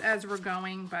do this as we're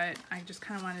going, but I just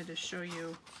kind of wanted to show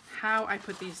you how I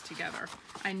put these together.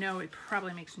 I know it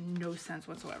probably makes no sense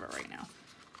whatsoever right now.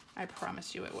 I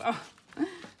promise you it will.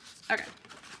 Okay.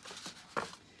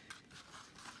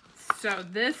 So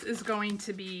this is going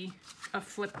to be a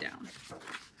flip down.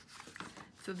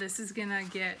 So this is gonna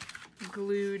get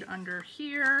glued under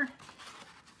here,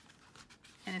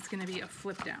 and it's gonna be a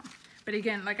flip down. But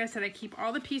again, like I said, I keep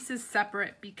all the pieces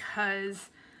separate because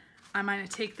I'm gonna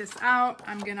take this out.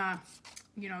 I'm gonna,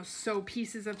 you know, sew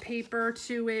pieces of paper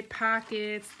to it,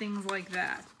 pockets, things like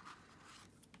that.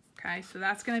 Okay, so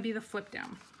that's gonna be the flip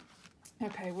down.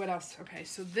 Okay, what else? Okay,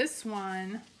 so this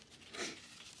one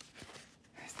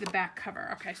is the back cover.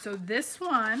 Okay, so this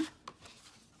one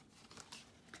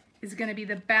is gonna be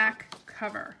the back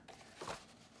cover.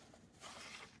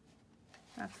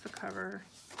 That's the cover.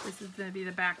 This is gonna be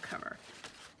the back cover.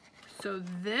 So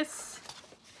this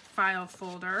file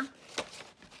folder,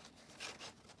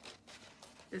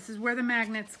 this is where the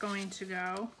magnet's going to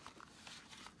go.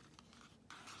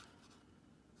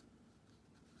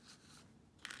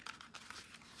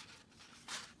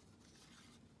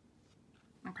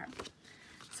 Okay,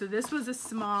 so this was a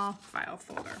small file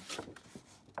folder.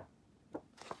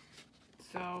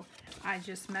 So I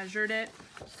just measured it.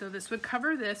 So this would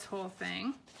cover this whole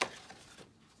thing.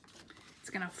 It's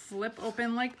gonna flip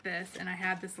open like this, and I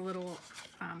had this little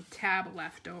tab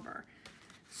left over.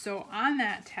 So on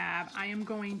that tab, I am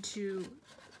going to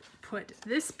put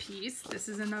this piece. This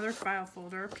is another file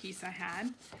folder piece I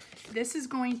had. This is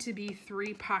going to be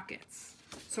 3 pockets.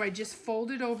 So I just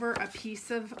folded over a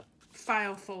piece of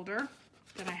file folder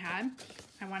that I had.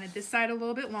 I wanted this side a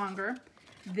little bit longer.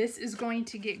 This is going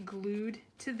to get glued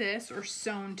to this or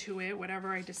sewn to it,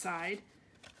 whatever I decide.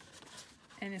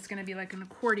 And it's gonna be like an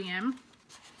accordion.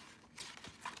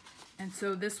 And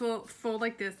so this will fold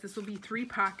like this. This will be 3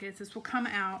 pockets. This will come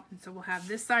out. And so we'll have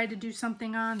this side to do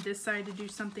something on, this side to do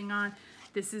something on.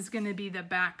 This is gonna be the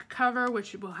back cover,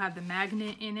 which will have the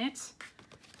magnet in it.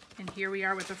 And here we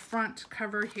are with the front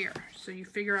cover here. So you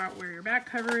figure out where your back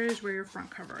cover is, where your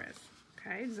front cover is.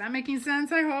 Okay, is that making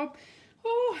sense, I hope?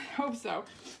 Oh, hope so.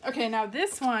 Okay, now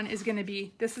this one is gonna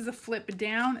be, this is a flip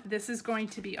down. This is going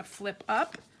to be a flip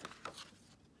up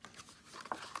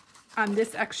on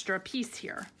this extra piece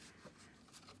here.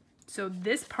 So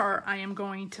this part I am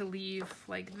going to leave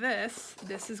like this.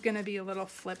 This is gonna be a little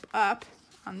flip up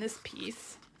on this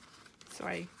piece. So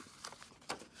I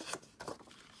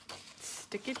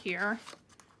stick it here,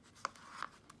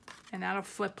 and that'll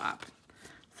flip up.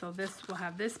 So this will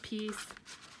have this piece,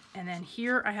 and then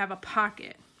here I have a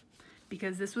pocket,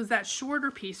 because this was that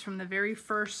shorter piece from the very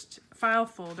first file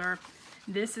folder.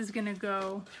 This is gonna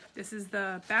go, this is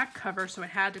the back cover, so it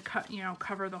had to cut, you know,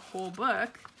 cover the whole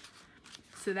book.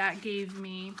 So that gave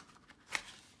me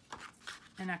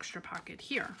an extra pocket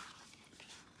here.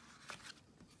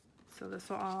 So this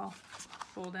will all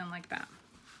fold in like that.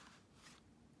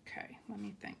 Okay, let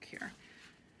me think here.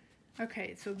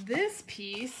 Okay, so this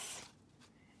piece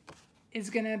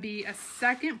is gonna be a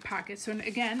second pocket. So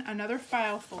again, another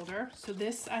file folder. So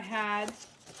this I had,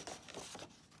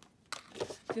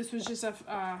 this was just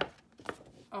a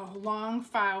long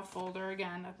file folder.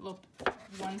 Again, a little,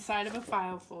 one side of a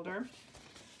file folder.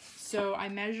 So I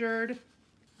measured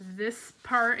this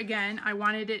part. Again, I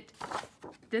wanted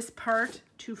this part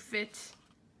to fit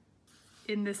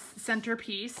in this center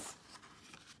piece.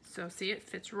 So see, it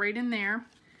fits right in there.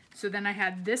 So then I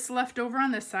had this left over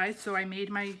on this side, so I made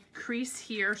my crease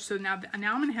here. So now I'm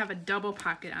gonna have a double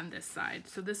pocket on this side.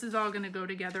 So this is all gonna go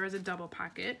together as a double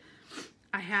pocket.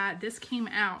 I had, this came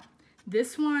out.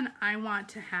 This one I want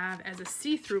to have as a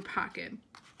see-through pocket.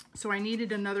 So I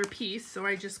needed another piece, so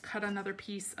I just cut another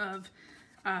piece of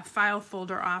file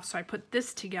folder off. So I put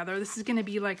this together. This is gonna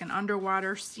be like an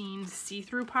underwater scene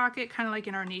see-through pocket, kind of like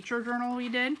in our nature journal we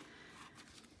did.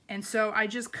 And so I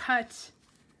just cut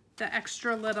the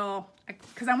extra little,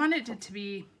 because I wanted it to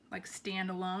be like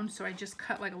standalone, so I just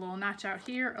cut like a little notch out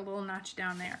here, a little notch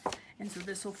down there. And so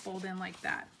this will fold in like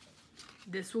that.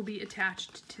 This will be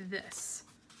attached to this.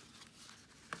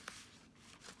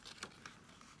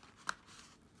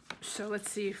 So let's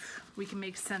see if we can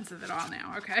make sense of it all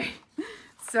now, okay?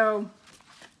 So,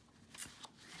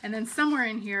 and then somewhere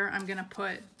in here, I'm gonna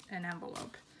put an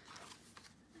envelope.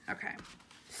 Okay,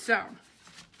 so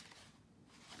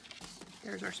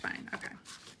there's our spine, okay.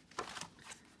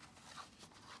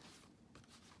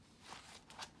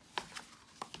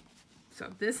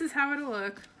 So this is how it'll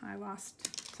look. I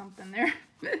lost something there.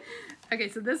 Okay,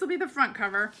 so this will be the front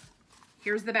cover.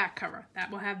 Here's the back cover. That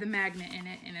will have the magnet in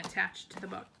it and attached to the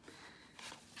book.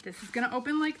 This is gonna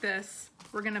open like this.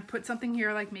 We're gonna put something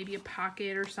here, like maybe a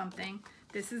pocket or something.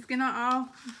 This is gonna all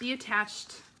be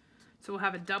attached. So we'll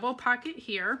have a double pocket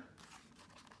here.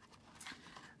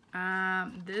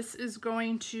 This is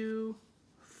going to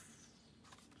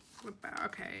flip out.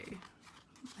 Okay,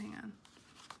 hang on.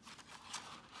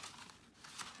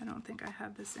 I don't think I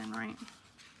have this in right.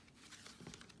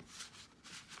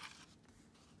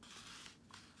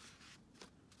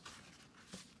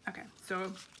 Okay,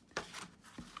 so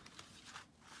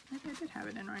maybe I did have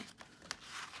it in right.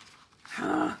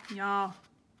 Y'all,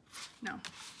 no.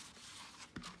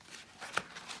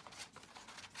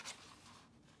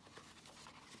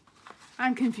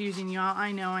 I'm confusing y'all.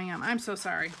 I know I am. I'm so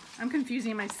sorry. I'm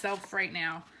confusing myself right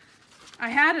now. I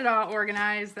had it all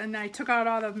organized and I took out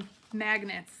all the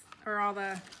magnets or all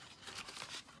the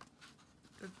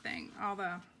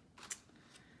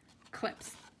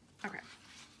clips. Okay.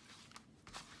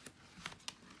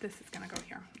 This is gonna go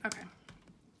here. Okay.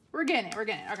 We're getting it. We're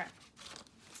getting it. Okay.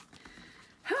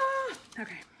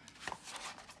 Okay.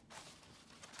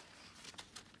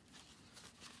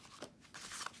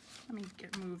 Let me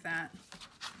move that.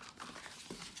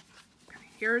 Okay.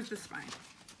 Here's the spine.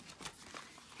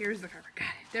 Here's the cover. Got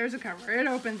it. There's a cover. It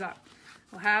opens up.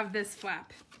 We'll have this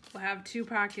flap. We'll have two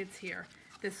pockets here.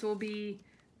 This will be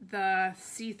the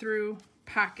see-through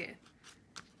pocket.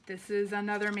 This is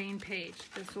another main page.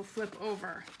 This will flip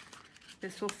over.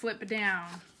 This will flip down.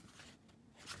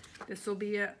 This will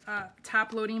be a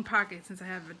top loading pocket. Since I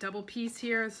have a double piece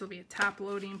here, this will be a top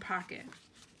loading pocket.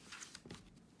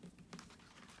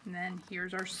 And then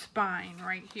here's our spine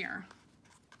right here.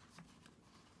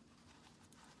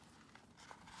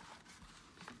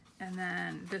 And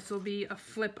then this will be a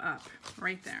flip up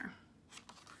right there.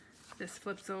 This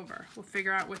flips over. We'll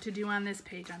figure out what to do on this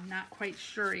page. I'm not quite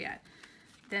sure yet.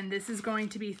 Then this is going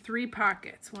to be 3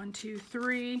 pockets. 1, 2,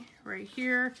 3 right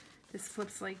here. This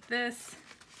flips like this.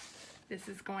 This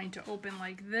is going to open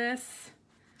like this.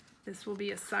 This will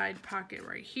be a side pocket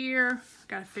right here.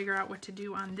 Got to figure out what to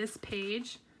do on this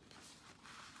page.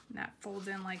 And that folds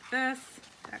in like this.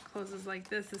 That closes like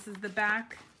this. This is the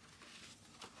back.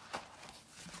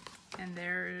 And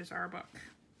there's our book.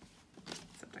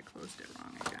 Except I closed it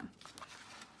wrong again.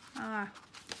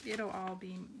 It'll all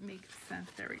make sense.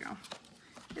 There we go.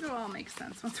 It'll all make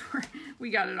sense once we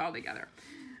got it all together.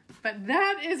 But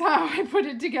that is how I put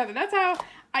it together. That's how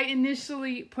I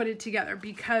initially put it together,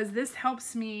 because this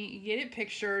helps me get it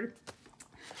pictured.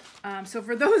 So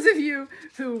for those of you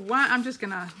who want, I'm just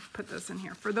gonna put this in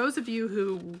here. For those of you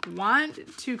who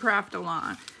want to craft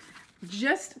along,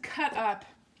 just cut up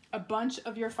a bunch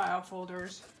of your file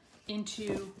folders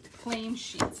into plain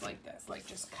sheets like this. Like,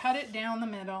 just cut it down the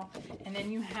middle, and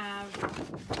then you have,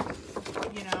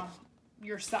 you know,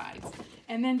 your sides.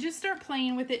 And then just start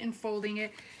playing with it and folding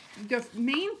it. The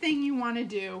main thing you want to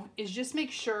do is just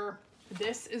make sure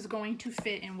this is going to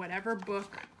fit in whatever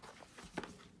book,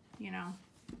 you know,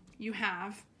 you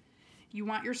have. You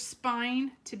want your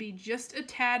spine to be just a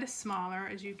tad smaller,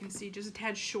 as you can see, just a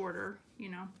tad shorter, you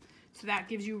know, so that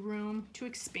gives you room to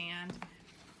expand.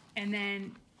 And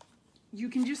then you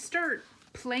can just start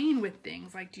playing with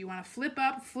things. Like, do you want to flip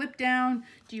up, flip down?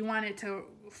 Do you want it to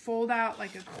fold out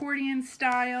like accordion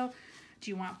style?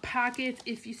 Do you want pockets?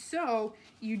 If you so,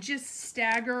 you just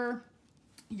stagger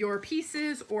your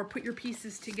pieces or put your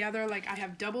pieces together. Like, I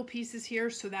have double pieces here,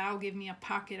 so that'll give me a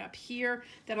pocket up here.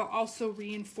 That'll also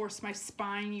reinforce my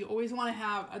spine. You always want to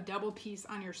have a double piece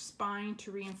on your spine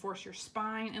to reinforce your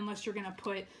spine, unless you're going to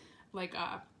put like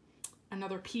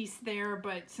another piece there.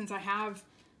 But since I have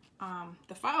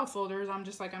the file folders, I'm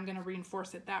just like, I'm going to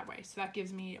reinforce it that way. So that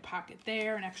gives me a pocket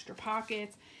there, an extra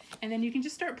pocket. And then you can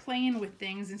just start playing with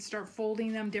things and start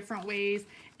folding them different ways.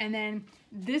 And then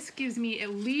this gives me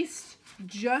at least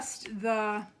just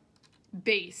the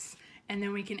base. And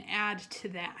then we can add to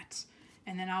that.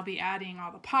 And then I'll be adding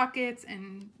all the pockets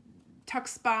and tuck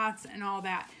spots and all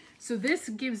that. So this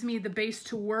gives me the base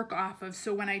to work off of.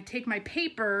 So when I take my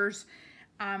papers,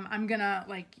 I'm gonna,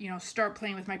 like, you know, start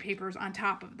playing with my papers on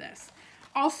top of this.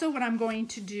 Also, what I'm going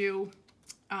to do,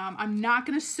 I'm not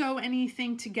gonna sew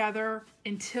anything together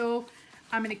until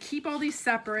I'm gonna keep all these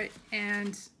separate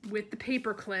and with the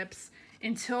paper clips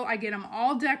until I get them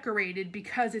all decorated,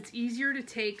 because it's easier to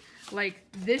take like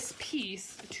this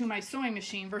piece to my sewing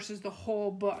machine versus the whole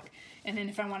book. And then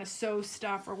if I want to sew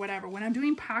stuff or whatever, when I'm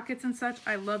doing pockets and such,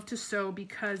 I love to sew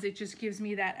because it just gives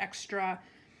me that extra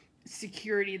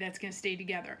security that's going to stay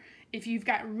together. If you've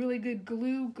got really good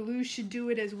glue, glue should do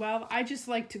it as well. I just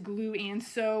like to glue and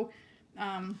sew.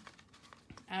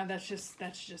 That's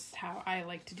just how I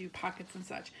like to do pockets and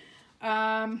such.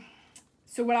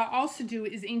 So what I'll also do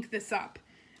is ink this up,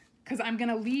 because I'm going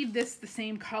to leave this the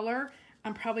same color.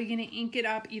 I'm probably going to ink it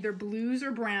up either blues or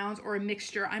browns or a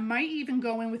mixture. I might even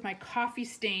go in with my coffee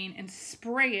stain and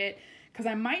spray it, because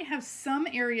I might have some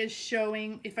areas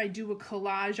showing if I do a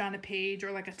collage on a page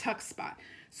or like a tuck spot.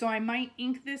 So I might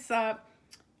ink this up,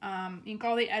 ink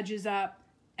all the edges up,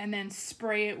 and then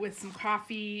spray it with some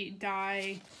coffee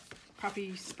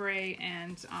spray,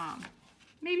 and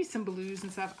maybe some blues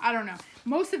and stuff. I don't know.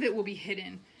 Most of it will be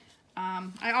hidden.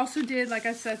 I also did, like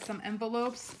I said, some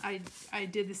envelopes. I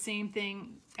did the same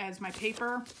thing as my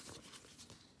paper,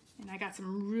 and I got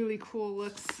some really cool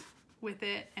looks with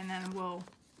it, and then we'll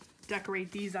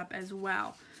decorate these up as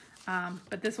well.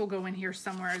 But this will go in here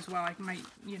somewhere as well. I might,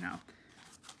 you know,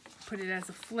 put it as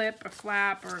a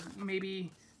flap, or maybe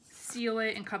seal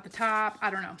it and cut the top. I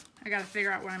don't know. I got to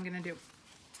figure out what I'm going to do.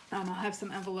 I'll have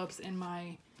some envelopes in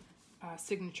my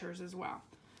signatures as well.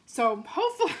 So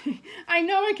hopefully, I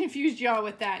know I confused y'all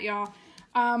with that, y'all.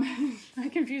 I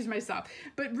confused myself.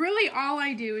 But really all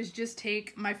I do is just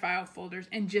take my file folders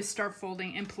and just start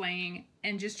folding and playing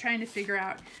and just trying to figure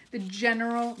out the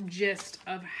general gist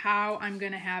of how I'm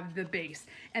going to have the base.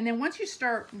 And then once you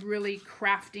start really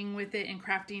crafting with it and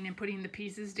crafting and putting the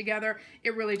pieces together,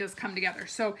 it really does come together.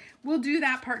 So we'll do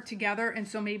that part together, and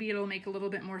so maybe it'll make a little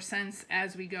bit more sense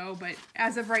as we go. But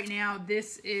as of right now,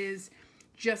 this is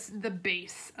just the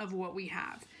base of what we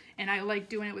have. And I like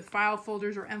doing it with file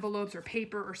folders or envelopes or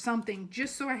paper or something,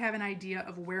 just so I have an idea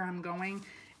of where I'm going.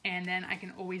 And then I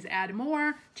can always add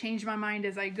more, change my mind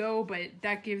as I go, but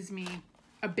that gives me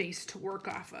a base to work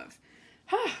off of.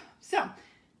 So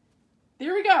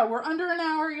there we go. We're under an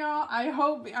hour, y'all.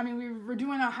 I mean, we're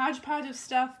doing a hodgepodge of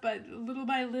stuff, but little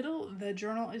by little, the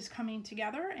journal is coming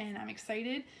together, and I'm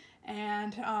excited.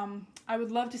 And I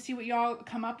would love to see what y'all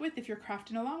come up with if you're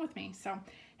crafting along with me. So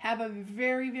have a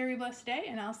very, very blessed day,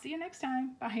 and I'll see you next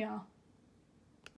time. Bye, y'all.